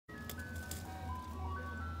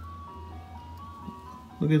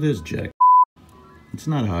Look at this jack. It's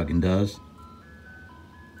not Haagen Dazs.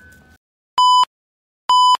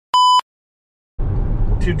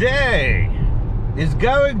 Today is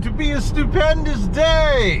going to be a stupendous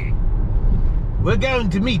day. We're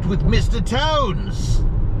going to meet with Mr. Tones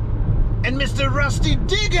and Mr. Rusty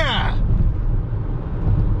Digger.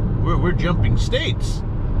 We're jumping states.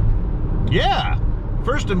 Yeah.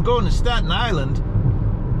 First I'm going to Staten Island.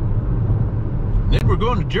 Then we're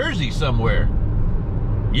going to Jersey somewhere.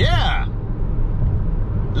 Yeah.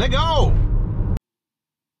 Let go.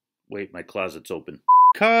 Wait, my closet's open.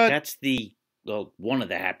 Cut. That's the, well, one of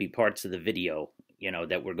the happy parts of the video. You know,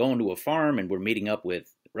 that we're going to a farm and we're meeting up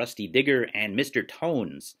with Rusty Digger and Mr.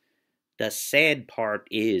 Tones. The sad part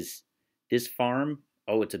is this farm,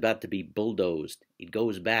 oh, it's about to be bulldozed. It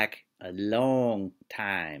goes back a long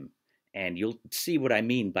time. And you'll see what I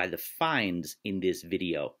mean by the finds in this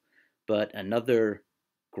video. But another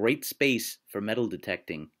great space for metal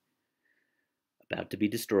detecting about to be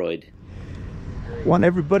destroyed. Want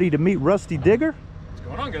everybody to meet Rusty Digger? What's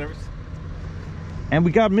going on, gunners? And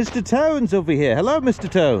we got Mr. Tones over here. Hello, Mr.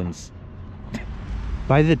 Tones.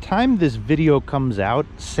 By the time this video comes out,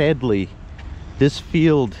 sadly, this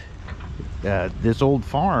field, this old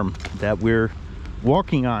farm that we're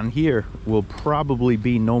walking on here will probably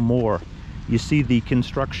be no more. You see the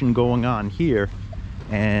construction going on here,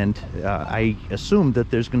 and I assume that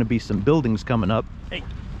there's going to be some buildings coming up. Hey,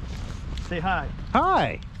 say hi.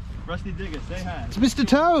 Hi. Rusty Digger, say hi. It's Mr.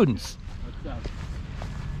 Tones. What's up?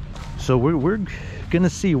 So we're going to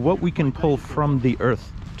see what we can pull from the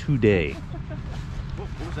earth today. What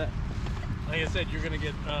was that? Like I said, you're going to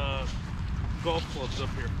get golf clubs up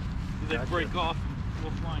here. They break off and go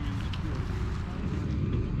flying into the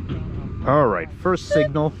field. All right, first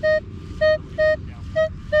signal.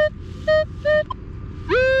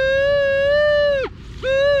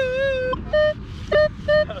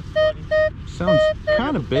 Sounds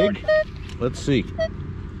kind of big. Let's see.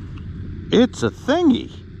 It's a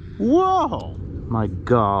thingy. Whoa! My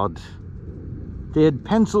God. They had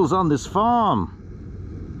pencils on this farm.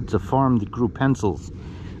 It's a farm that grew pencils.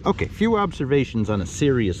 Okay, few observations on a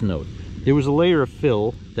serious note. There was a layer of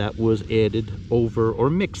fill that was added over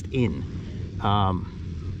or mixed in.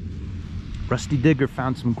 Rusty Digger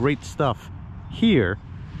found some great stuff here,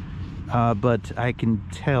 but I can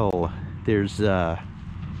tell there's,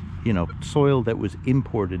 you know, soil that was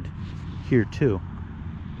imported here too.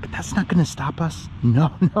 But that's not going to stop us.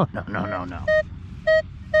 No, no, no, no, no, no.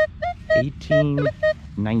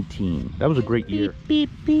 1819. That was a great year. Beep,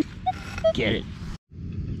 beep, beep. Get it.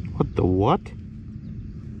 What the what?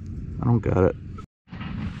 I don't got it.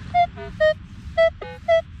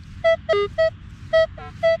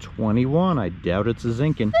 21. I doubt it's a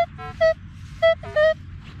zinkin.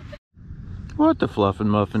 What the fluffin'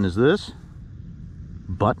 muffin is this?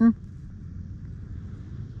 Button?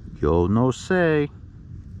 Yo no say.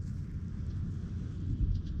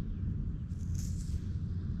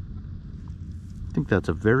 I think that's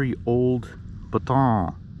a very old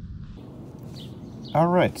baton.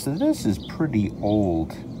 Alright, so this is pretty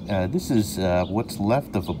old. This is what's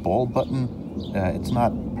left of a ball button. It's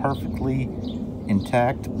not perfectly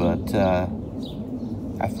intact, but I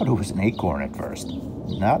thought it was an acorn at first.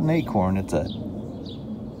 Not an acorn, it's a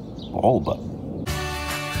ball button.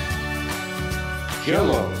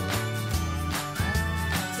 Jello.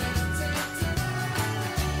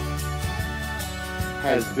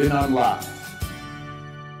 Has been unlocked.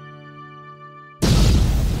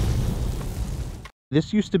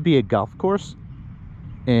 This used to be a golf course,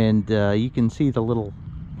 and you can see the little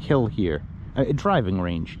hill here, a driving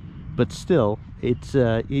range, but still, it's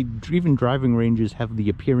even driving ranges have the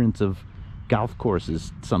appearance of golf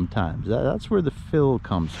courses sometimes. That's where the fill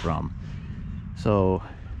comes from. So,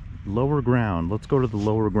 lower ground. Let's go to the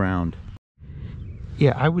lower ground.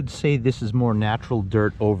 Yeah, I would say this is more natural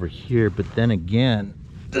dirt over here, but then again,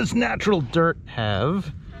 does natural dirt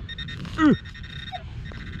have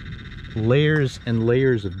layers and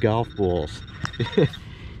layers of golf balls?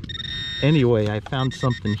 Anyway, I found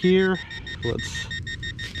something here. Let's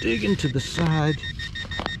dig into the side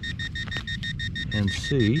and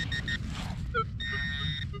see.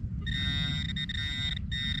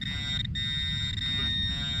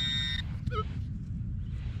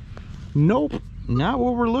 Nope, not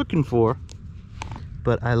what we're looking for.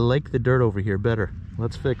 But I like the dirt over here better.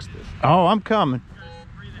 Let's fix this. Oh, I'm coming.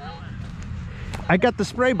 I got the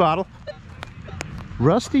spray bottle.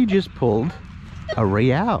 Rusty just pulled a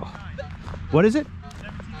Reale. What is it?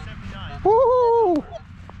 1779. Woo!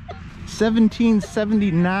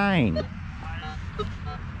 1779.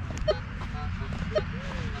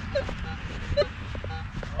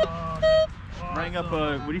 running up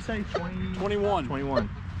what do you say? 21. 21.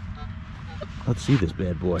 Let's see this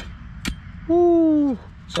bad boy. Woo!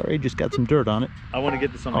 Sorry, I just got some dirt on it. I want to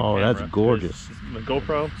get this on my Oh, camera. that's gorgeous. My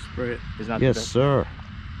GoPro Spray it. is not Yes, the best. sir.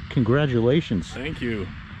 Congratulations. Thank you.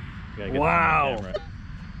 Gotta get Wow. this on my camera.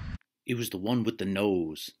 It was the one with the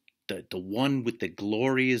nose. The one with the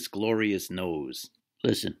glorious, glorious nose.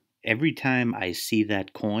 Listen, every time I see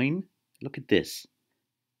that coin, look at this.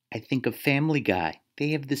 I think of Family Guy. They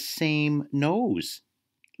have the same nose.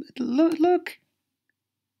 Look.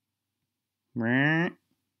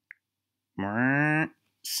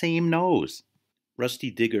 Same nose. Rusty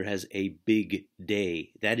Digger has a big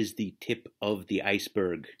day. That is the tip of the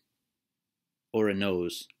iceberg. Or a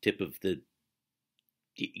nose. Tip of the...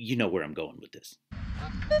 You know where I'm going with this.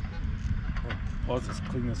 Pause this,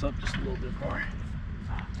 clean this up just a little bit more.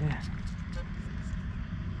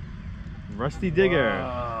 Rusty Digger.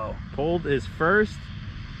 Wow. Pulled his first.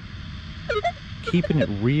 Keeping it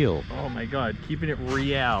real. Oh my God, keeping it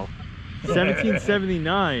Reale.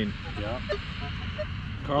 1779. Yeah.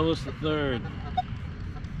 Carlos III.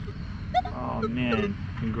 Oh man,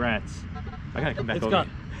 congrats. I gotta come back It's over.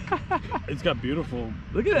 It's got beautiful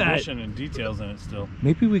Look at that. condition and details in it still.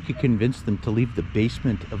 Maybe we could convince them to leave the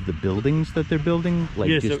basement of the buildings that they're building, like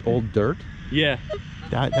Yeah, just so- old dirt. Yeah.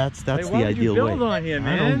 That's Hey, the why would ideal you build way. on here,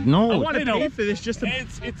 man? I don't know. I want to They pay don't. for this just to.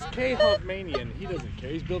 It's K-Hubmanian. He doesn't care.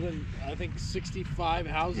 He's building, I think, 65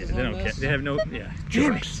 houses Yeah, they on don't this. care. They have no. Yeah.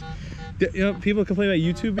 Jerks. You know, people complain about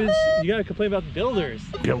YouTubers. You gotta complain about the builders.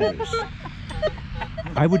 Builders.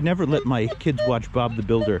 I would never let my kids watch Bob the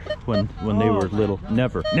Builder when they were little.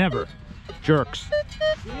 Never. Never. Jerks.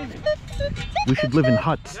 We should live in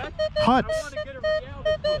huts. Huts.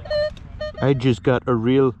 I just got a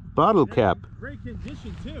real bottle cap. Great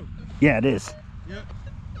condition too. Yeah, it is. Yep.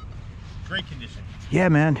 Great condition. Yeah,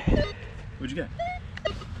 man. What'd you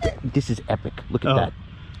get? This is epic. Look at Oh. that.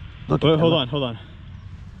 Look Wait, at hold that. on. Hold on.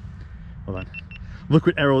 Look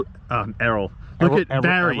what Errol. Look at Errol-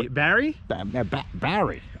 Barry. Errol- Barry?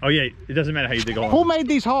 Barry. Oh yeah. It doesn't matter how you dig a Who hole. made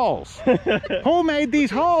these holes? Who made these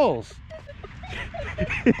holes?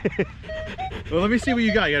 Well, let me see what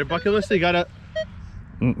you got. You got a bucket list. You got a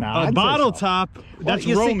bottle top. That's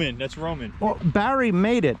you see- Roman. That's Roman. Well, Barry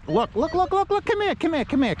made it. Look. Come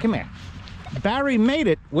here. Barry made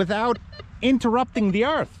it without interrupting the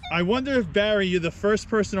earth. I wonder if Barry, you're the first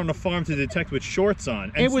person on the farm to detect with shorts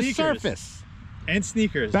on. And It was sneakers. surface. And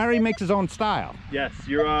sneakers. Barry makes his own style. Yes,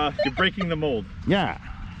 you're breaking the mold. Yeah.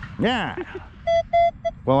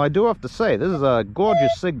 Well, I do have to say, this is a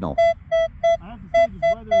gorgeous signal. I have to say, this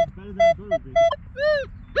weather is better than I thought it would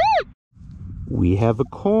be. We have a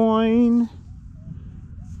coin.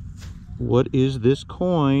 What is this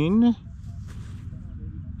coin?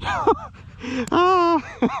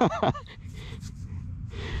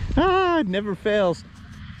 It never fails.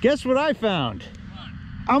 Guess what I found?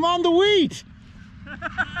 I'm on the wheat.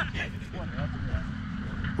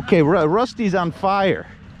 Okay, Rusty's on fire.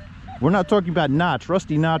 We're not talking about Notch.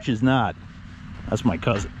 Rusty Notch is not. That's my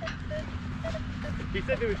cousin. He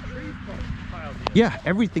said there was trees piled here. Yeah,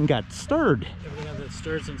 everything got stirred. Everything has that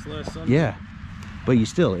stirred since last Sunday. Yeah, but it's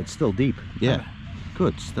still deep. Yeah,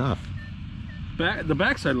 good stuff. The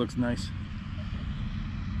backside looks nice.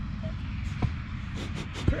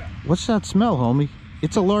 What's that smell, homie?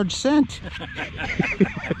 It's a large cent.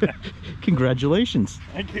 Congratulations.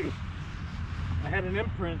 Thank you. I had an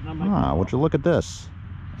imprint and I'm like, Ah, would you look at this?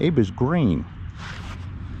 Abe is green.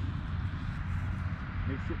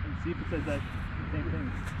 See if it says that same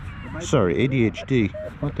thing. It might Sorry, ADHD.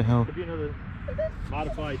 What the hell? be another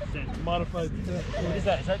modified scent. modified. What is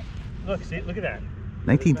that? Is that? Look, see, look at that.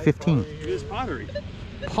 1915. It is pottery.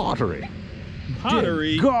 Pottery.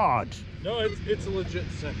 Pottery. Dear God. No, it's a legit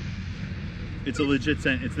scent. It's a legit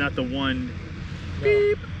scent. It's not the one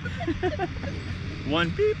beep. One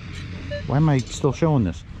beep. Why am I still showing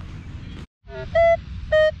this?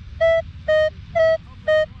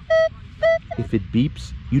 If it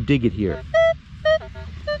beeps, you dig it here.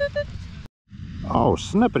 Oh,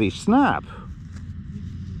 snippity snap.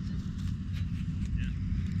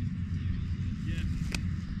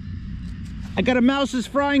 I got a mouse's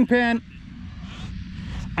frying pan.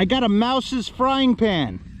 I got a mouse's frying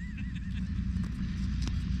pan.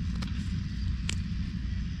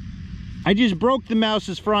 I just broke the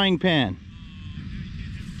mouse's frying pan.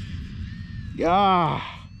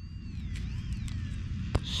 Ah.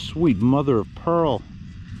 Sweet mother of pearl.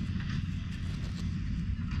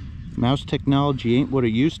 Mouse technology ain't what it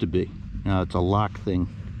used to be. No, it's a lock thing.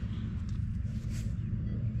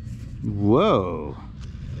 Whoa.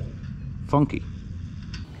 Funky.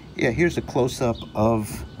 Yeah, here's a close-up of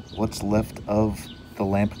what's left of the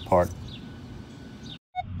lamp part.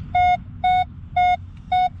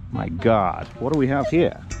 my God. What do we have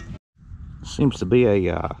here? Seems to be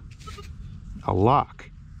a lock.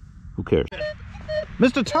 Who cares?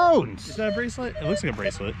 Mr. Tones! Is that a bracelet? It looks like a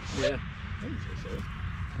bracelet. Yeah.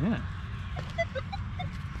 Yeah.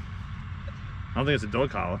 I don't think it's a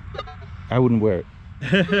dog collar. I wouldn't wear it.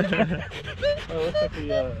 Oh, it looks like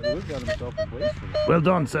Lou got himself a bracelet. Well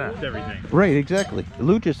done, sir. Everything. Right, exactly.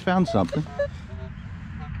 Lou just found something.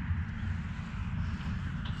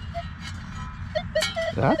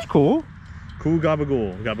 That's cool. Cool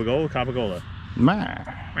gabagool. Gabagool, cabagola.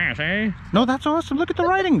 Man. No, that's awesome. Look at the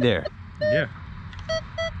writing there. Yeah.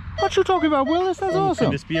 What you talking about, Willis? That's awesome.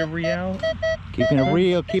 Can this be a Reale? Keeping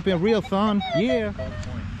it real, son. Yeah.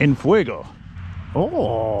 En fuego.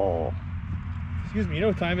 Oh. Excuse me, you know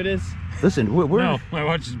what time it is? Listen, we're No, my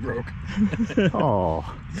watch is broke. Oh.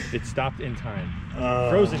 It stopped in time.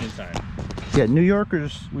 Frozen in time. Yeah, New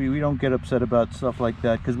Yorkers, we don't get upset about stuff like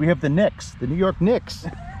that because we have the Knicks, the New York Knicks.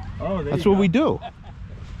 Oh, That's what we do.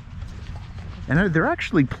 And they're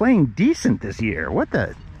actually playing decent this year. What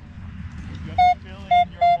the?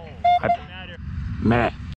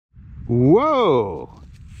 Meh. Whoa!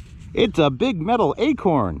 It's a big metal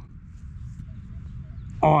acorn.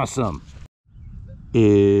 Awesome.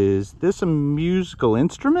 Is this a musical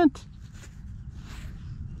instrument?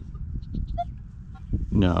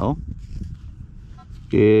 No.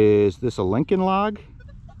 Is this a Lincoln log?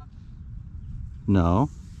 No.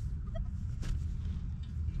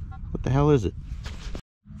 What the hell is it?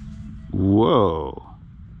 Whoa.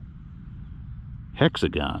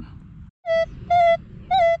 Hexagon.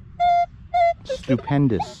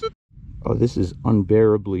 Stupendous. Oh, this is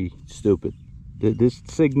unbearably stupid. This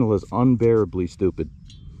signal is unbearably stupid.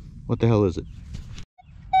 What the hell is it?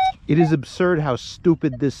 It is absurd how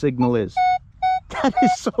stupid this signal is. That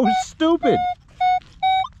is so stupid.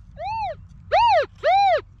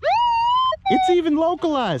 It's even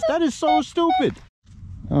localized. That is so stupid.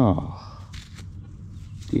 Oh.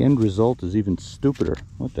 The end result is even stupider.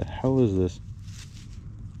 What the hell is this?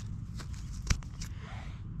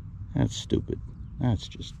 That's stupid. That's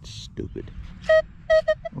just stupid.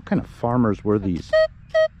 What kind of farmers were these?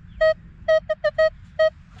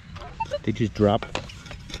 They just drop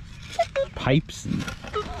pipes and...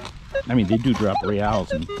 I mean, they do drop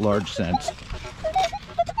reals in large sense.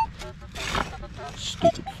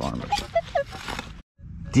 Stupid farmers.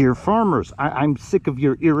 Dear farmers, I'm sick of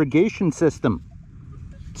your irrigation system.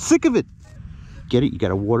 Sick of it. Get it? You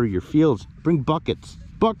gotta water your fields. Bring buckets.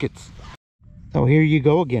 Buckets. Oh, here you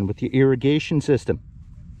go again with your irrigation system.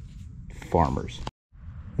 Farmers.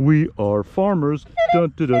 We are farmers.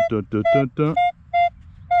 Dun, dun, dun, dun, dun, dun, dun.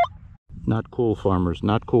 Not cool, farmers.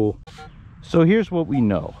 Not cool. So here's what we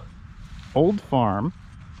know. Old farm,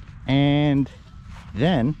 and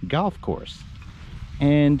then golf course.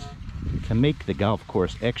 And to make the golf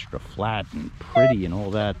course extra flat and pretty and all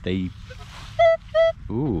that, they...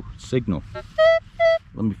 Ooh, signal.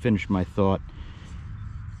 Let me finish my thought.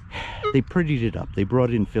 They prettied it up. They brought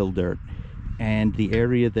in fill dirt. And the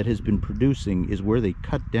area that has been producing is where they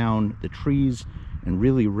cut down the trees and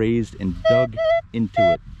really raised and dug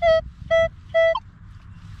into it.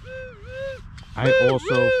 I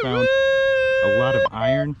also found a lot of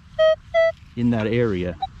iron in that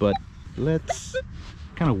area, but let's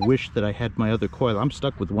kind of wish that I had my other coil. I'm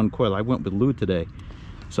stuck with one coil. I went with Lou today,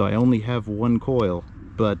 so I only have one coil,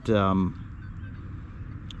 but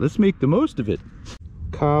let's make the most of it.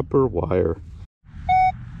 Copper wire.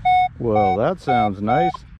 Well, that sounds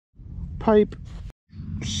nice. Pipe.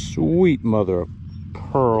 Sweet mother of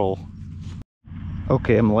pearl.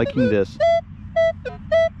 Okay, I'm liking this.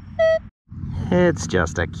 It's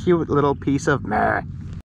just a cute little piece of meh.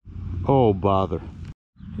 Oh, bother.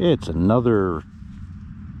 It's another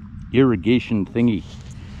irrigation thingy.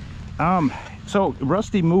 So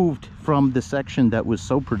Rusty moved from the section that was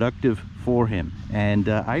so productive for him, and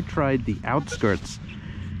I tried the outskirts.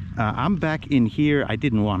 I'm back in here. I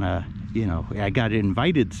didn't want to, you know, I got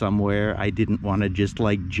invited somewhere. I didn't want to just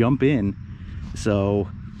like jump in. So,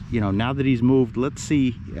 you know, now that he's moved, let's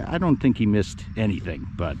see. I don't think he missed anything,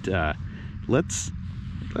 but let's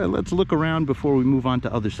look around before we move on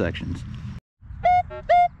to other sections.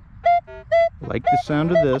 Like the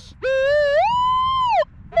sound of this.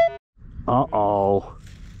 Uh-oh.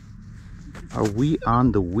 Are we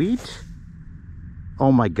on the wheat?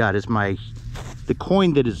 Oh my God, it's the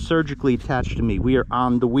coin that is surgically attached to me. We are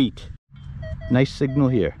on the wheat. Nice signal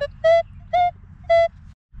here.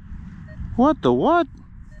 What the what?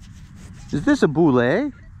 Is this a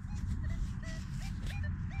boule?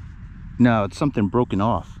 No, it's something broken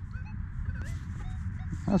off.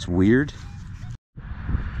 That's weird.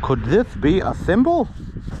 Could this be a thimble?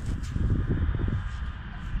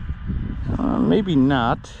 Maybe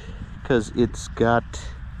not, because it's got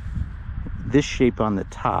this shape on the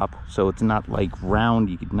top, so it's not like round.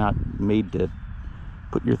 You could not made to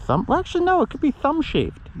put your thumb. Well, actually, no, it could be thumb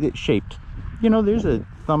shaped. You know, there's a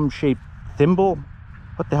thumb shaped thimble.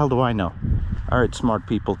 What the hell do I know? All right, smart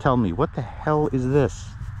people, tell me, what the hell is this?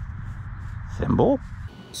 Thimble?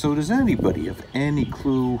 So does anybody have any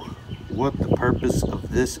clue what the purpose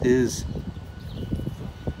of this is?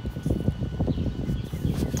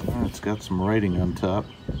 Oh, it's got some writing on top.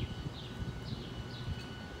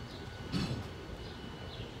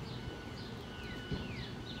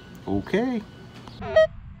 Okay.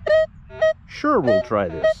 Sure, we'll try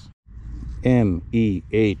this.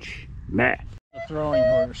 M-E-H. Meh. A throwing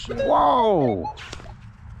horseshoe. Whoa!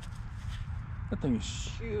 That thing is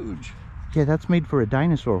huge. Yeah, that's made for a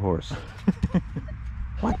dinosaur horse.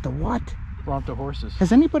 What the what? Bronto horses.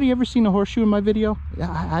 Has anybody ever seen a horseshoe in my video?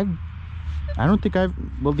 I don't think I've...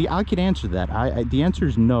 Well, I could answer that. The answer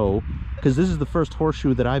is no, because this is the first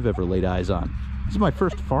horseshoe that I've ever laid eyes on. This is my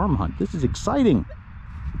first farm hunt. This is exciting.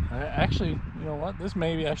 Actually, you know what? This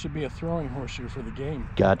maybe I should be a throwing horseshoe for the game.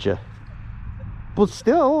 Gotcha. But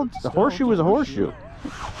still, the horseshoe is a horseshoe.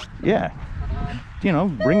 Yeah. You know,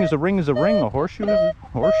 ring is a ring is a ring. A horseshoe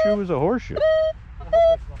is a horseshoe.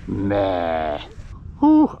 Meh.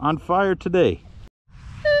 Whew, on fire today.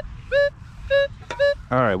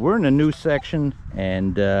 All right, we're in a new section,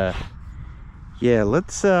 and yeah,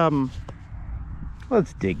 let's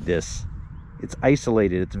dig this. It's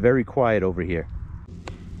isolated. It's very quiet over here.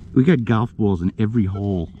 We got golf balls in every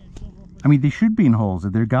hole. I mean, they should be in holes.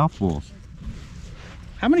 They're golf balls.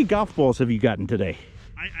 How many golf balls have you gotten today?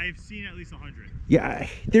 I've seen at least 100. Yeah,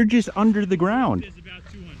 they're just under the ground. There's about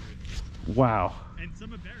 200. Wow. And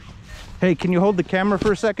some are buried. Hey, can you hold the camera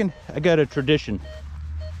for a second? I got a tradition.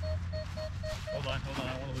 Hold on, I don't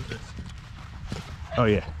want to lose this. Oh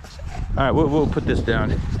yeah. All right, we'll put this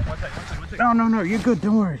down. One second. No, you're good.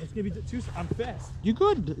 Don't worry. It's gonna be too. I'm fast. You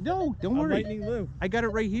good? No, don't worry. Lightning Lou. I got it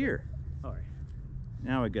right here. All right.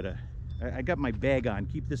 Now I got my bag on.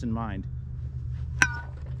 Keep this in mind.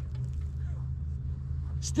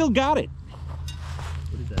 Still got it.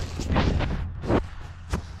 What is that?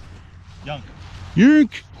 Yunk.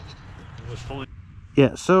 Yank. It was fully.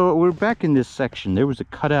 Yeah, so we're back in this section. There was a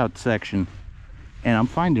cutout section, and I'm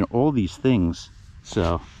finding all these things.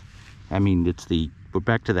 So, I mean, we're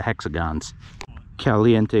back to the hexagons.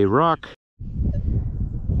 Caliente rock.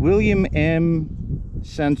 William M.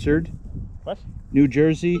 Censored. What? New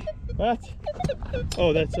Jersey. What?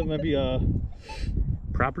 Oh, that's maybe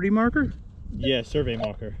Property marker? yeah, survey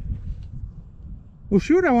marker. Well,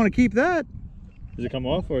 shoot, I want to keep that. Does it come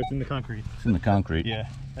off or it's in the concrete? It's in the concrete. Yeah,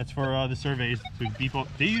 that's for the surveys to beep up.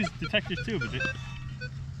 They use detectors too, but I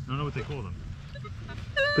don't know what they call them.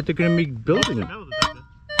 But they're going to be building it. Metal detector.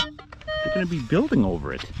 They're going to be building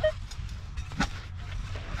over it.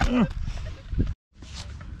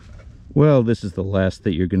 Well, this is the last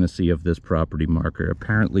that you're going to see of this property marker.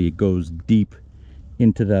 Apparently it goes deep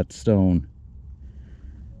into that stone.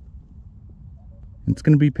 It's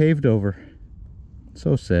going to be paved over.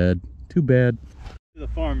 So sad. Too bad. The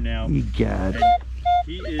farm now. You got it. And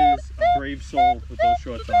he is a brave soul with those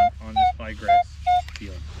shorts on this high grass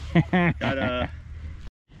field. Got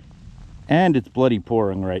And it's bloody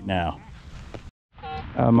pouring right now.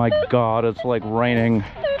 Oh my god, it's like raining.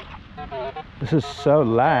 This is so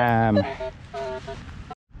lame.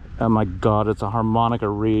 Oh my god, it's a harmonica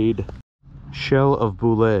reed. Shell of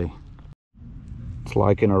Boulay. It's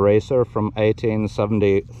like an eraser from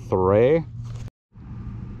 1873.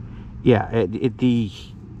 Yeah, the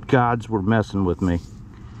gods were messing with me.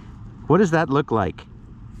 What does that look like?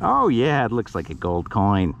 Oh yeah, it looks like a gold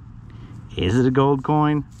coin. Is it a gold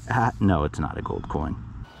coin? No, it's not a gold coin.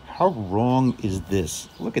 How wrong is this?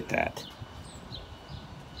 Look at that.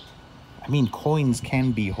 I mean, coins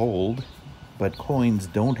can be holed, but coins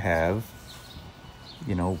don't have,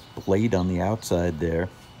 you know, blade on the outside there.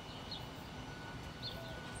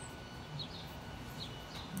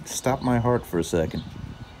 Stop my heart for a second.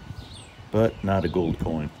 But not a gold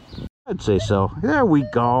coin. I'd say so. There we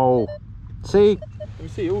go. See? let me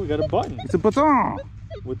see. Oh, we got a button. It's a button.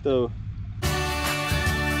 With the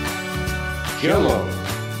Jello.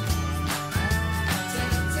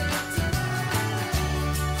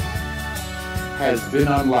 Has been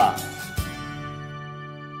unlocked.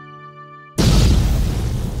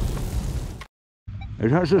 It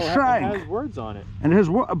has a shank. It has words on it. And it has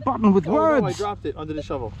a button with words. No, I dropped it under the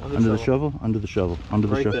shovel. Under the shovel? Under the shovel. Under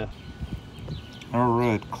the Right shovel. there. All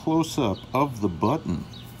right, close up of the button.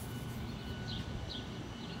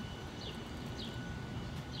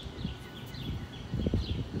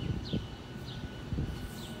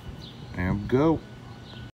 There we go.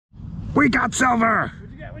 We got silver!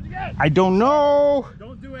 What'd you get? What'd you get? I don't know!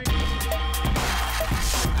 Don't do it.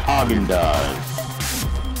 Haagen Dazs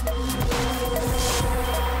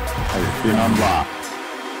has been unlocked.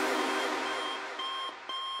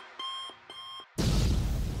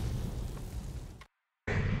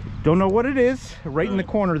 Don't know what it is. Right in the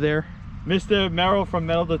corner there. Mr. Merrill from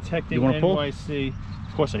Metal Detecting You wanna pull? NYC.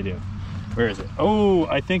 Of course I do. Where is it? Oh,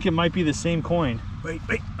 I think it might be the same coin. Wait,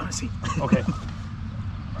 I want to see. Okay.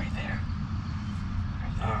 Right there.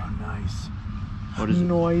 Oh, nice. What is it?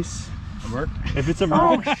 Nice. A Merc? If it's a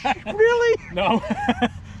Merc. Really? No.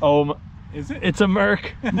 Oh, Is it? it's a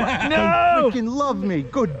Merc. No! Freaking love me.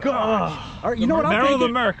 Good God. All right, you know what? I'll Merrill take the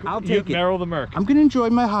it. Merc. I'll take it. Merrill the Merc. I'm gonna enjoy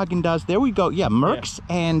my Haagen Dazs. There we go. Yeah, Mercs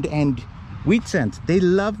and Wheat Cents. They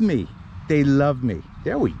love me. They love me.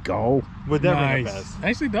 There we go. Would that ring a bell?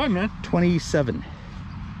 Nicely done, man. 27.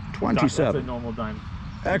 That's a 27. normal dime.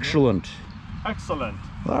 Excellent. Excellent.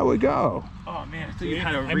 There we go. Oh man, I thought you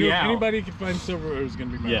had a I knew if Reale. anybody could find silver, it was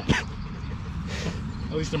going to be Merc. Yeah.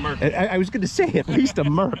 At least a Merc. I was gonna say at least a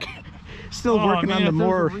Merc. Still Oh, working man, on the I thought it was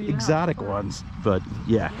more a Reale. exotic ones, but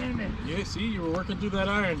yeah. Yeah, see, you were working through that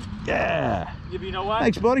iron. Yeah. You know what?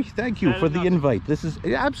 Thanks, buddy. Thank you That for is the nothing. invite. This is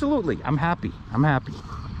absolutely. I'm happy. I'm happy.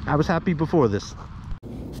 I was happy before this.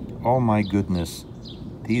 Oh my goodness.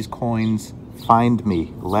 These coins find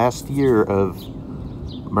me. Last year of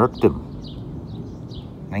Mercdom.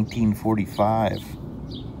 1945.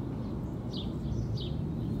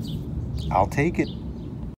 I'll take it.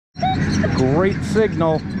 Great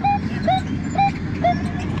signal.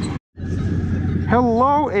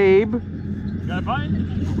 Hello, Abe. Got a bite?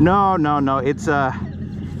 No. It's a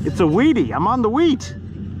wheatie. I'm on the wheat.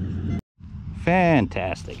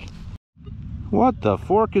 Fantastic. What the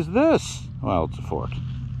fork is this? Well, it's a fork.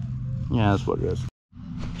 Yeah, that's what it is.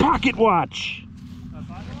 Pocket watch.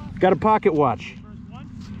 Got a pocket watch.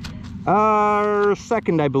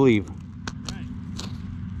 Second, I believe.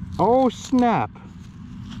 Oh, snap.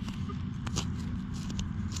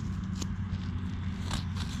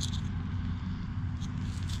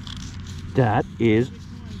 That is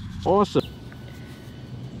awesome.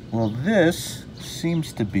 Well, this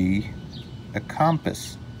seems to be a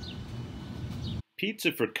compass.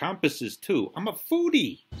 Pizza for compasses too. I'm a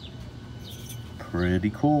foodie. Pretty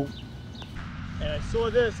cool. And I saw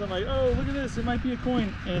this. I'm like, oh, look at this. It might be a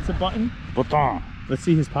coin, and it's a button. Button. Let's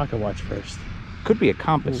see his pocket watch first. Could be a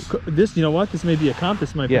compass. This, you know what? This may be a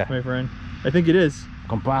compass, my friend. I think it is.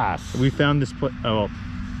 Compass. We found this place. Oh,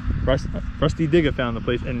 well, Rusty Digger found the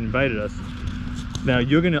place and invited us. Now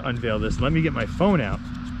you're gonna unveil this. Let me get my phone out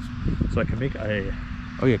so I can make a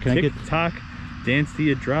Oh yeah, can I get? TikTok dance to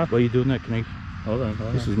your drop. While you doing that, can I? Hold on.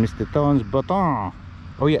 This is Mr. Tone's button.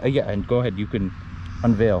 Oh yeah, and go ahead. You can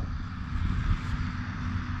unveil.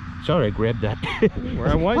 Sorry, I grabbed that. Where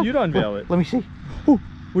I want you to unveil it. Let me see. Ooh,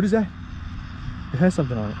 what is that? It has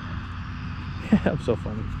something on it. Yeah, I'm so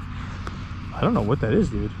funny. I don't know what that is,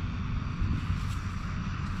 dude.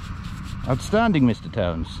 Outstanding, Mr.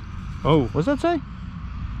 Towns. Oh, What's that say?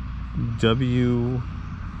 WYO.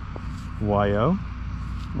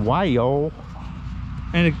 Y-O.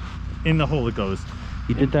 And in the hole it goes.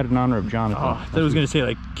 He did that in honor of Jonathan. Oh, I thought it was gonna say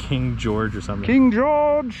like King George or something. King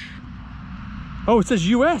George. Oh, it says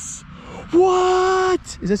US.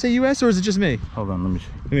 What? Does that say US or is it just me? Hold on, let me see.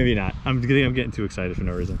 Maybe not. I'm getting too excited for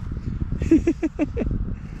no reason.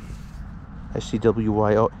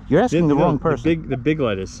 S-C-W-Y-O. You're asking the wrong person. The big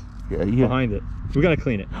letters Yeah. behind it. We gotta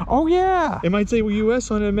clean it. Oh yeah. It might say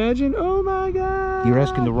US on it, imagine. Oh my god. You're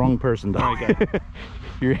asking the wrong person, though. All right, go.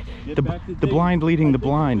 You're the blind leading the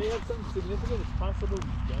blind.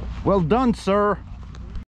 Well done, sir.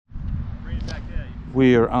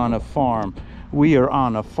 We are on a farm. We are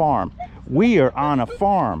on a farm. We are on a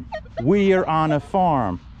farm. We are on a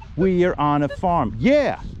farm. We are on a farm.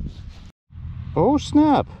 Yeah. Oh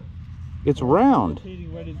snap! It's round.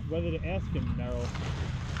 Whether to ask him, Merrill.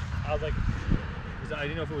 I was like, I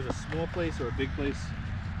didn't know if it was a small place or a big place.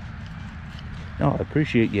 No, I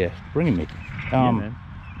appreciate you bringing me. Yeah, man.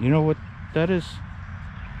 You know what that is?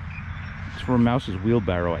 It's for a mouse's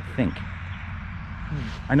wheelbarrow, I think.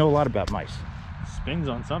 I know a lot about mice. Spins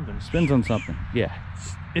on something. Spins on something. Yeah.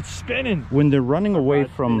 It's spinning. When they're running away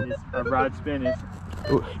from A rod spin is.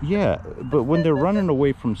 yeah, but when they're running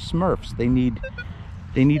away from Smurfs, they need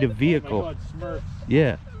a vehicle. Oh my God, Smurfs.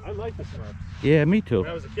 Yeah. I like the Smurfs. Yeah, me too. When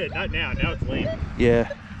I was a kid, not now. Now it's lame.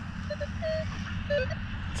 Yeah.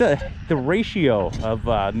 It's the ratio of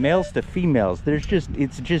males to females. There's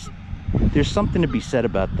something to be said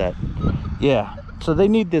about that. Yeah. So they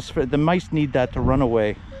need this the mice need that to run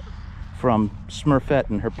away from Smurfette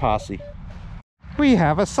and her posse. We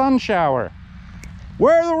have a sun shower.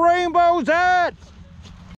 Where the rainbows at?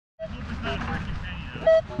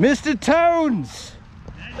 Mr. Tones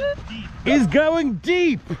is going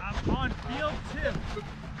deep. I'm on field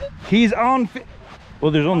 2. He's on. Well,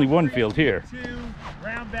 there's only one field here. 2,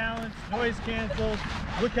 ground balance, noise canceled.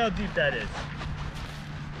 Look how deep that is.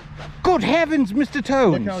 Good heavens, Mr.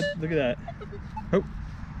 Tones. Look at that. Oh.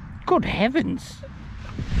 Good heavens.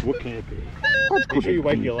 What can it be? What Make sure you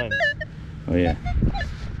wipe your lens. Oh yeah.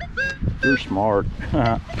 You're smart.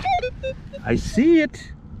 I see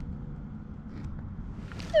it.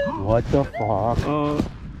 What the fuck?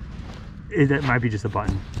 That might be just a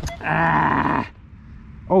button. Ah!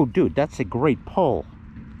 Oh, dude, that's a great pull.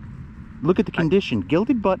 Look at the condition.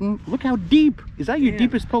 Gilded button. Look how deep. Is that your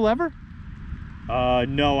deepest pull ever?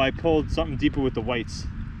 No, I pulled something deeper with the whites,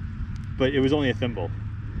 but it was only a thimble.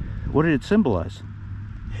 What did it symbolize?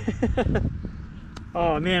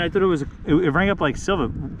 Oh man, I thought it rang up like silver.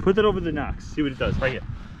 Put that over the knocks. See what it does. Right here.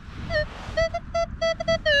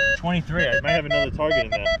 23. I might have another target in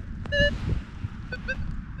there.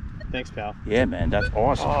 Thanks, pal. Yeah, man, that's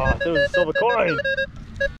awesome. Oh, I thought it was a silver coin.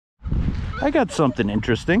 I got something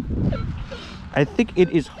interesting. I think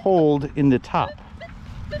it is holed in the top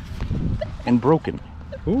and broken.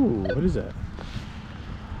 Ooh, what is that?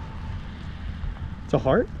 It's a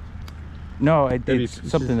heart? No, it's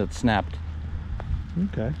something that snapped.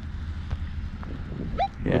 Okay.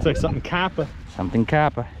 Yeah. Looks like something Kappa. Something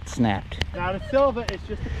Kappa. It snapped. Not a silver, it's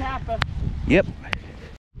just a Kappa. Yep.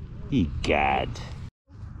 Egad.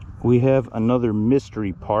 We have another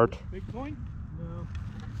mystery part. Big coin? No.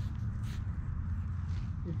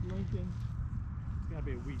 It's Lincoln. It's gotta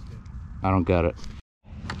be a wheat thing. I don't got it.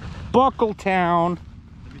 Buckletown.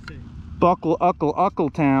 Let me see.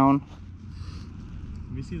 Uckletown.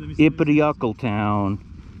 Let me see. Ippity Uckletown.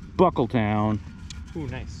 Buckletown. Ooh,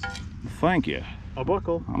 nice. Thank you. A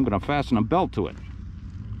buckle. I'm gonna fasten a belt to it.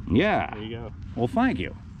 Yeah. There you go. Well, thank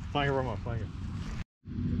you. Flying a remote, flying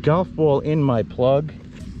it. Golf ball in my plug.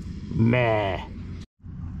 Meh.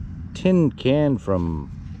 Tin can from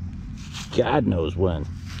God knows when.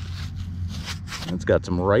 It's got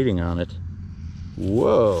some writing on it.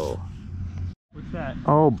 Whoa. What's that?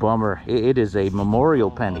 Oh, bummer. It is a memorial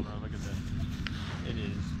penny. Bummer. Look at this. It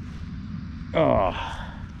is. Oh.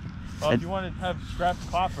 Well, if you want to have scrapped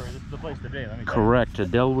copper, this is the place to be. Let me tell you. Correct.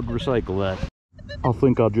 Adele would recycle that. I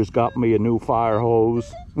think I just got me a new fire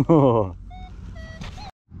hose.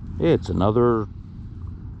 It's another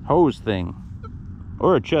hose thing.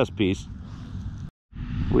 Or a chess piece.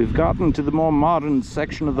 We've gotten to the more modern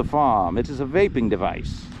section of the farm. It is a vaping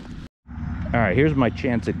device. Alright, here's my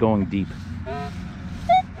chance at going deep.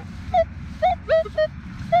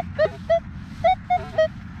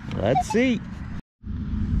 Let's see.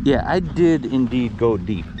 Yeah, I did indeed go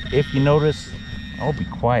deep. If you notice, I'll be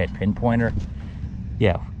quiet, pinpointer.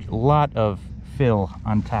 Yeah, a lot of fill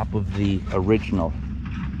on top of the original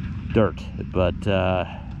dirt. But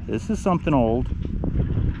this is something old.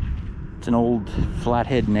 It's an old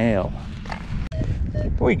flathead nail.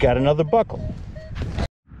 We got another buckle.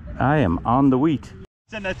 I am on the wheat.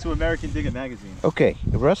 Send that to American Digger magazine. Okay,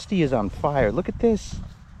 Rusty is on fire. Look at this.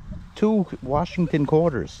 2 Washington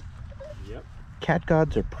quarters. Yep. Cat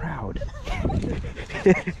gods are proud.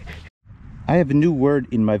 I have a new word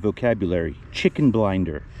in my vocabulary. Chicken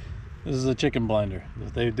blinder. This is a chicken blinder.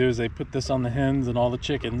 What they do is they put this on the hens and all the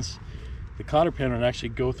chickens. The cotter pin would actually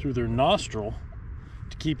go through their nostril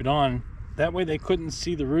to keep it on. That way they couldn't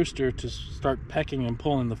see the rooster to start pecking and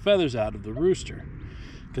pulling the feathers out of the rooster,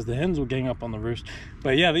 because the hens will gang up on the rooster.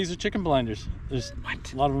 But yeah, these are chicken blinders. There's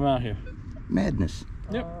a lot of them out here. Madness.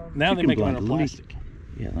 Yep. Now they make them out of blinder. plastic.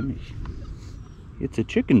 Yeah, let me. It's a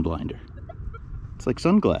chicken blinder. It's like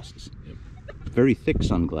sunglasses. Yep. Very thick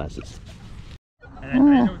sunglasses.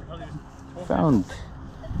 Found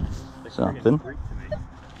something.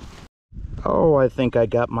 Oh, I think I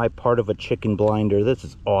got my part of a chicken blinder. This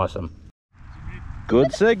is awesome.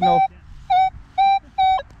 Good signal.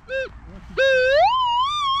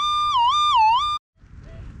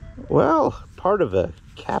 Well, part of a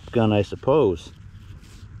cap gun, I suppose.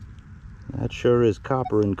 That sure is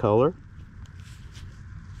copper in color.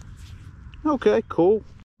 Okay, cool.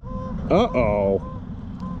 Uh-oh.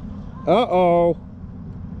 Uh-oh.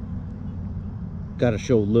 Gotta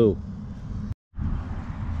show Lou.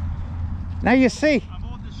 Now you see,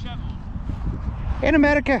 in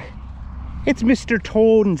America, it's Mr.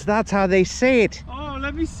 Tones. That's how they say it. Oh,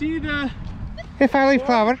 let me see the... If I leave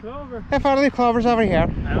Clover. If I leave Clover's over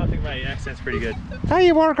here. I don't think my accent's pretty good. How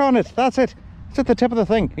you work on it? That's it. It's at the tip of the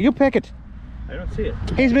thing. You pick it. I don't see it.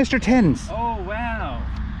 He's Mr. Tens. Oh, wow.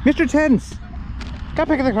 Mr. Tens. Go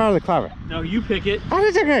pick the car of the Clover. No, you pick it. Oh,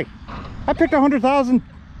 it's okay. I picked 100,000.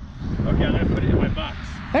 Okay, I'm gonna put it in my box.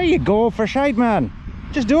 There you go, for shite, man.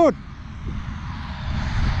 Just do it.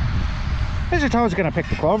 Mr. Toad's gonna pick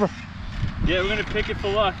the clover. Yeah, we're gonna pick it for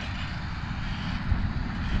luck.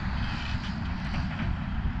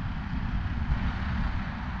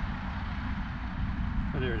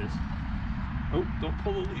 Oh, there it is. Oh, don't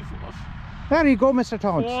pull the leaf off. There you go, Mr.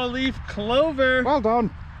 Toad. 4-leaf clover. Well done.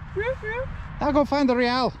 I'll go find the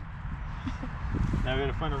Reale. Now we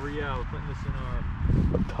gotta find a Reale. Putting this in our.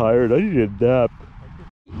 I'm tired. I need a nap.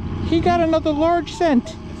 He got another large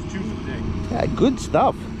cent. It's 2 for the day. Yeah, good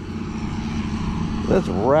stuff. Let's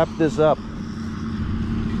wrap this up.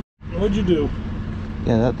 What'd you do?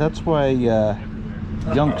 Yeah, that's why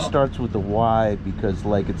Young starts with the why, because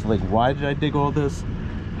like it's like, why did I dig all this?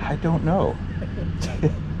 I don't know.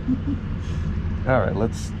 All right,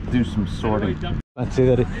 let's do some sorting. Let's say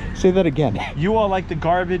that again. You are like the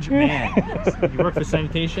garbage man. You work for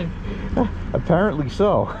sanitation? Apparently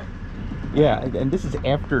so. Yeah, and this is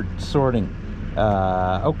after sorting.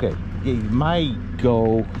 Okay, my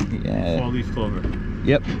go. 4-leaf clover.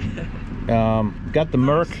 Yep. Got the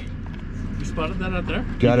Merc. You spotted that out there?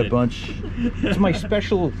 Got a bunch. It's my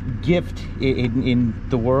special gift in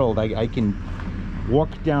the world. I can walk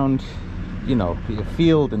down, you know, a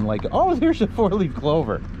field and like, oh, there's a 4-leaf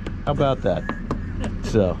clover. How about that?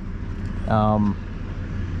 So,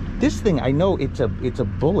 this thing, I know it's a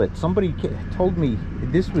bullet. Somebody told me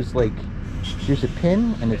this was like, there's a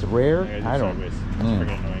pin and it's rare. I don't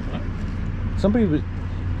know. Somebody was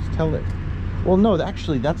telling. Well, no,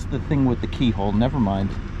 actually, that's the thing with the keyhole. Never mind.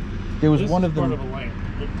 There was one of them. Part of a lamp.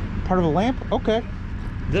 Part of a lamp? Okay.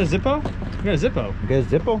 Is that a Zippo? You got a Zippo. You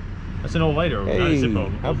got a Zippo? That's an old lighter. Hey, not a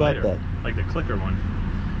Zippo. how about lighter. that? Like the clicker one.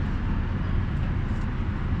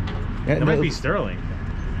 Yeah, It might be Sterling.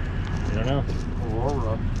 I don't know.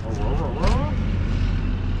 Aurora.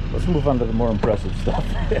 Let's move on to the more impressive stuff.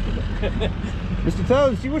 Mr.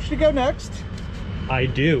 Toads, do you wish to go next? I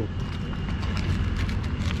do.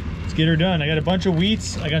 Let's get her done. I got a bunch of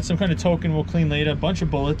wheats. I got some kind of token we'll clean later. A bunch of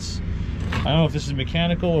bullets. I don't know if this is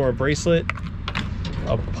mechanical or a bracelet.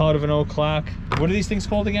 A part of an old clock. What are these things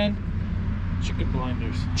called again? Chicken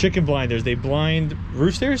blinders. Chicken blinders. They blind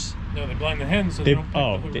roosters? No, they blind the hens so they don't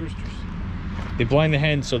pick the roosters. They blind the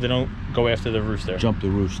hens so they don't go after the rooster. Jump the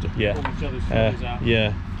rooster. Yeah. Pull each other's feathers out.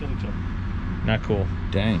 Yeah. Kill each other. Not cool.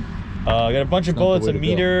 Dang. I got a bunch of Not the bullets, way a to go.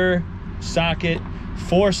 meter, socket,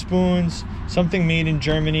 4 spoons, something made in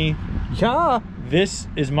Germany. Yeah. This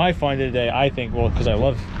is my find of the day, I think, well, because I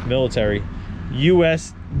love military.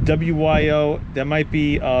 US WYO, that might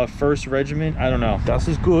be 1st Regiment, I don't know. Das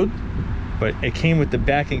is good. But it came with the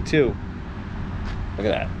backing too. Look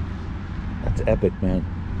at that. That's epic, man.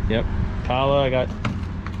 Yep. Collar, I got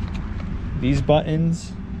these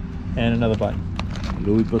buttons and another button.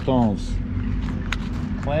 Louis Vuittons.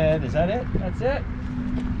 Plaid, is that it? That's it.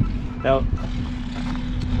 Now,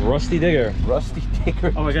 Rusty Digger. Rusty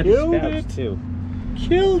Digger. Oh, I got Killed the spouts it. too.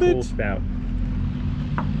 Killed Cool it. spout.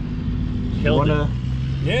 You Killed wanna...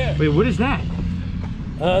 Yeah. Wait, what is that?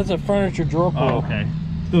 That's a furniture drawer pull. Oh, okay.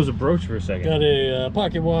 There was a brooch for a second. Got a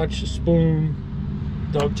pocket watch, a spoon,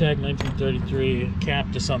 dog tag 1933, cap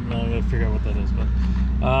to something. I gotta figure out what that is.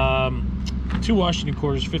 But 2 Washington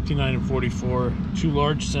quarters, 59 and 44, 2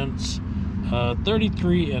 large cents,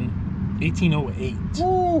 33 and 1808.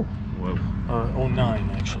 Woo. Whoa. Or 09,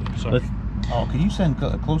 actually. Sorry. Oh, can you send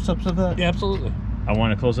close-ups of that? Yeah, absolutely. I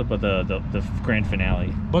want to close up with the grand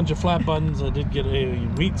finale. Bunch of flat buttons. I did get a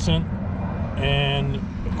wheat cent, and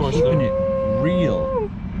of course Keeping the it real.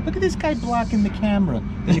 Look at this guy blocking the camera.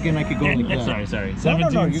 Then again, I could go like that. Sorry. No, you're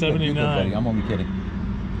good, you're good, 1779. buddy. I'm only kidding.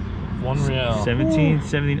 1 Reale.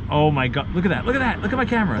 1770. Oh my god. Look at that. Look at that. Look at my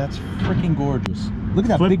camera. That's freaking gorgeous. Look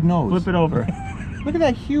at that big nose. Flip it over. Look at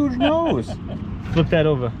that huge nose. Flip that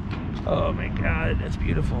over. Oh my god. That's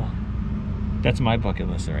beautiful. That's my bucket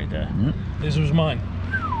list right there. This was mine.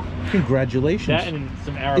 Congratulations. That and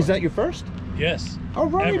some arrows. Is that your first? Yes. All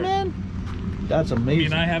right, Ever. man. That's I amazing.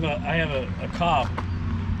 mean, I have a cob,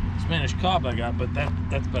 Spanish cob I got, but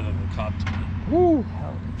that's better than cob to me. Woo.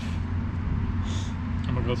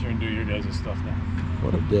 I'm gonna go through and do your guys' stuff now.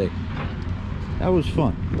 What a day. That was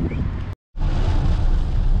fun.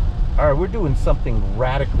 All right, we're doing something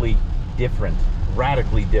radically different.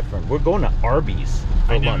 We're going to Arby's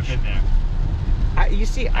for I've never lunch. been there. You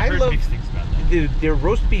see, I heard love mixed things about that. their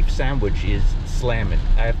roast beef sandwich is slamming,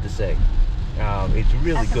 I have to say. It's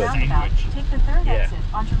really At the good. roundabout, take the 3rd Yeah. exit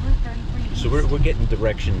onto Route 33 So we're getting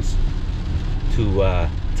directions to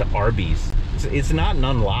Arby's. It's not an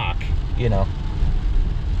unlock, you know.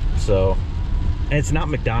 So, and it's not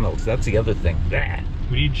McDonald's. That's the other thing. Blah.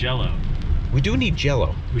 We need Jello. We do need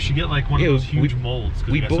Jell-O. We should get like one of those huge molds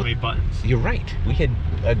because we got so many buttons. You're right. We had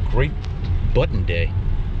a great button day.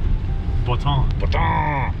 Button. Button.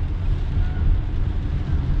 All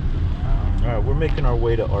right, we're making our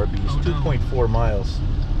way to Arby's. 2.4 miles.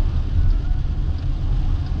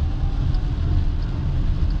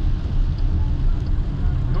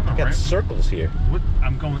 Got circles here. What?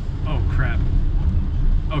 I'm going. Oh crap.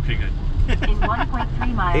 Okay, good. In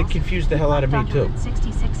 1.3 miles. It confused the hell out of me too.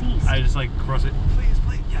 66 east. I just like cross it. Please,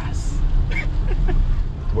 please, yes.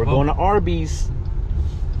 We're going to Arby's.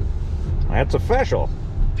 That's official.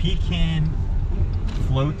 Pecan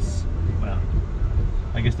floats. Well,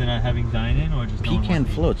 I guess they're not having dine-in or just pecan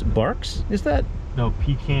floats. Barks? Is that? No,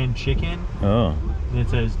 pecan chicken. Oh. And it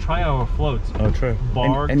says try our floats. Oh, try.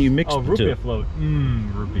 Barks. And you mixed the root two. beer float.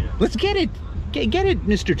 Root beer. Let's get it. Get it,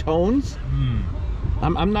 Mr. Tones.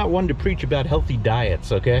 I'm not one to preach about healthy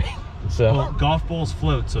diets, okay? So well, golf balls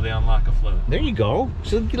float, so they unlock a float. there you go.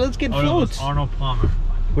 So let's get no, floats. it's Arnold Palmer.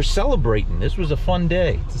 We're celebrating. This was a fun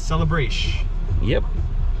day. It's a celebration. Yep.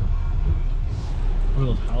 What are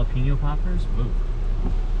those jalapeno poppers? Ooh.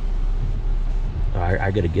 I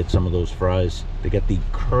gotta get some of those fries. They got the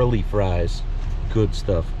curly fries. Good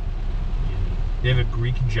stuff. They have a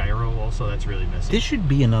Greek gyro also. That's really missing. This should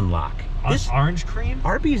be an unlock. This orange cream?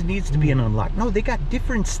 Arby's needs to be an unlock. No, they got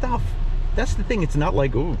different stuff. That's the thing. It's not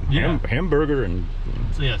like hamburger and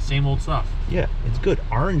So yeah, same old stuff. yeah, it's good.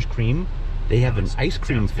 Orange cream. They have an ice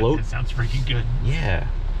cream float. That sounds freaking good. Yeah.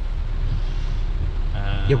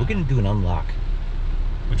 Yeah, we're gonna do an unlock.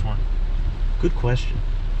 Which one? Good question.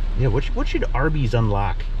 Yeah, what should Arby's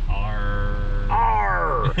unlock?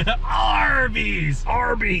 Arby's!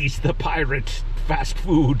 Arby's, the pirate fast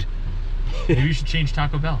food. Maybe you should change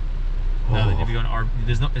Taco Bell. No, if you go to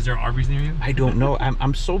is there Arby's near you? I don't know.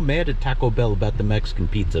 I'm so mad at Taco Bell about the Mexican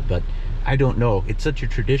pizza, but I don't know. It's such a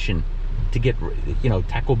tradition to get,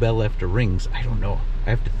 Taco Bell after rings. I don't know.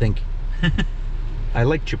 I have to think. I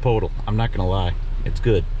like Chipotle. I'm not gonna lie. It's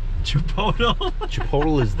good. Chipotle?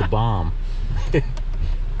 Chipotle is the bomb.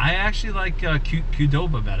 I actually like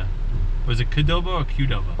Qdoba better. Was it Qdoba or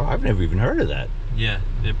Qdoba? Oh, I've never even heard of that. Yeah,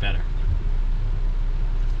 they're better.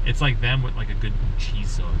 It's like them with like a good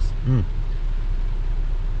cheese sauce.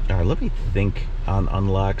 All right, let me think on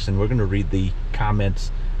unlocks, and we're gonna read the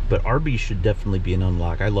comments. But Arby's should definitely be an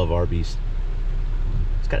unlock. I love Arby's.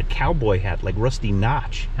 It's got a cowboy hat like Rusty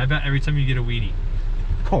Notch. How about every time you get a Wheatie?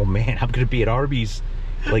 Oh man, I'm gonna be at Arby's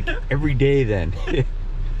like every day then.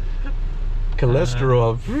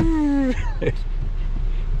 Cholesterol.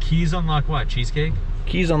 Keys unlock what? Cheesecake?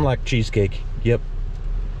 Keys unlock cheesecake. Yep.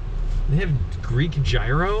 They have Greek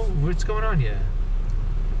gyro? What's going on here?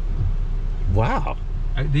 Wow.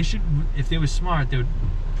 They should, if they were smart, they would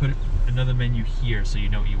put another menu here so you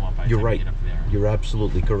know what you want by the You're time right. you get up there. You're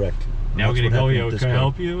absolutely correct. Now we're That's gonna go, what yo, happened with can I this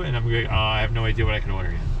help you? And I'm going, I have no idea what I can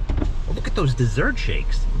order yet. Oh, look at those dessert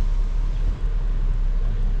shakes.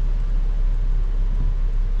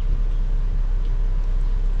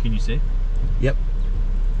 Can you see? Yep.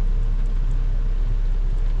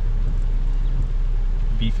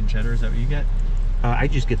 Beef and cheddar, is that what you get? I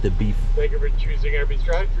just get the beef. Thank you for choosing Arby's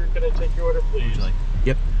drive-thru. Can I take your order, What please? would you like?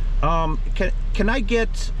 Yep. Can I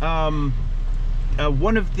get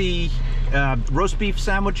one of the roast beef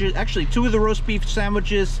sandwiches? Actually, 2 of the roast beef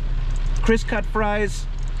sandwiches, crisp cut fries,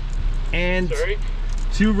 and Sorry?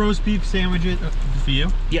 2 roast beef sandwiches for you?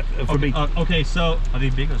 yep, for me. Okay, so are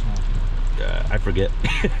they big or small? I forget.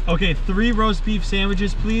 Okay, 3 roast beef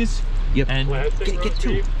sandwiches, please. Yep. And Classic Get roast 2.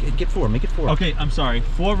 beef? Get 4. Make it 4. okay, I'm sorry,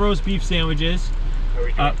 4 roast beef sandwiches. Are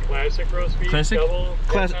we doing classic roast beef? classic? Double?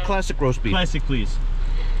 Classic roast beef. Classic, please.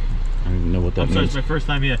 I don't even know what that I'm sorry, means. it's my first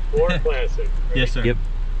time here. Or classic? Yes, sir. Yep.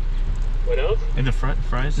 What else? And the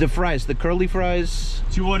fries? The fries, the curly fries,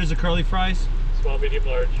 2 orders of curly fries. Small, medium,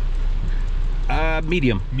 large.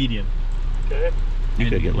 medium. Medium. Okay. You And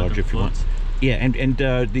could get want larger the if you want. floats? Yeah, and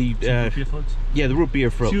the 2 root beer floats? yeah, the root beer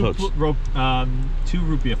floats. 2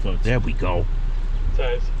 root beer floats. There we go.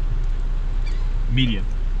 Size. Medium.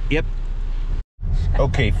 Yep.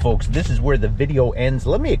 Okay, folks, this is where the video ends.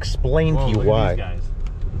 Let me explain Whoa, to you look why. at these guys.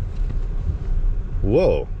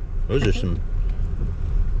 Whoa, those are some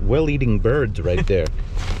well-eating birds right there.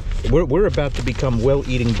 We're about to become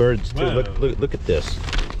well-eating birds too. Whoa. Look at this.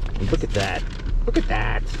 Look at that. Look at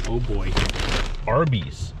that. Oh boy.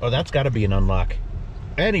 Arby's. Oh, that's got to be an unlock.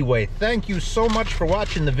 Anyway, thank you so much for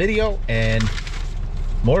watching the video, and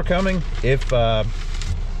more coming if I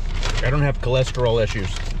don't have cholesterol issues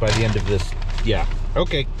by the end of this. Yeah.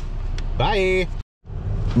 Okay. Bye.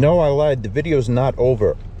 No, I lied. The video's not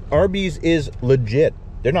over. Arby's is legit.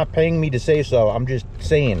 They're not paying me to say so. I'm just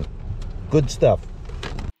saying. Good stuff.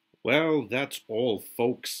 Well, that's all,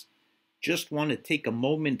 folks. Just want to take a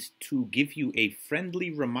moment to give you a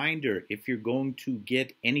friendly reminder if you're going to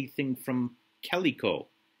get anything from Calico.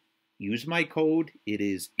 Use my code. It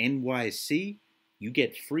is NYC. You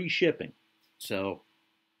get free shipping. So,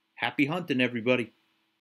 happy hunting, everybody.